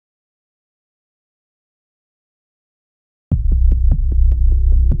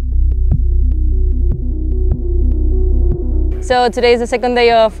So today is the second day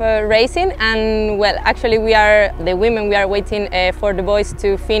of racing, and well, actually we are the women. We are waiting for the boys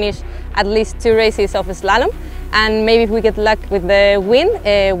to finish at least 2 races of slalom, and maybe if we get luck with the wind,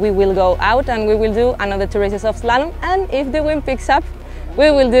 we will go out and we will do another 2 races of slalom. And if the wind picks up,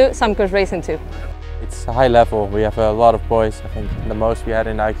 we will do some cross racing too. It's a high level. We have a lot of boys. I think the most we had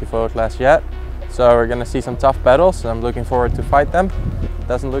in iQFOiL class yet. So we're going to see some tough battles, and I'm looking forward to fight them.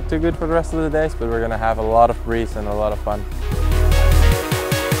 Doesn't look too good for the rest of the days, but we're going to have a lot of breeze and a lot of fun.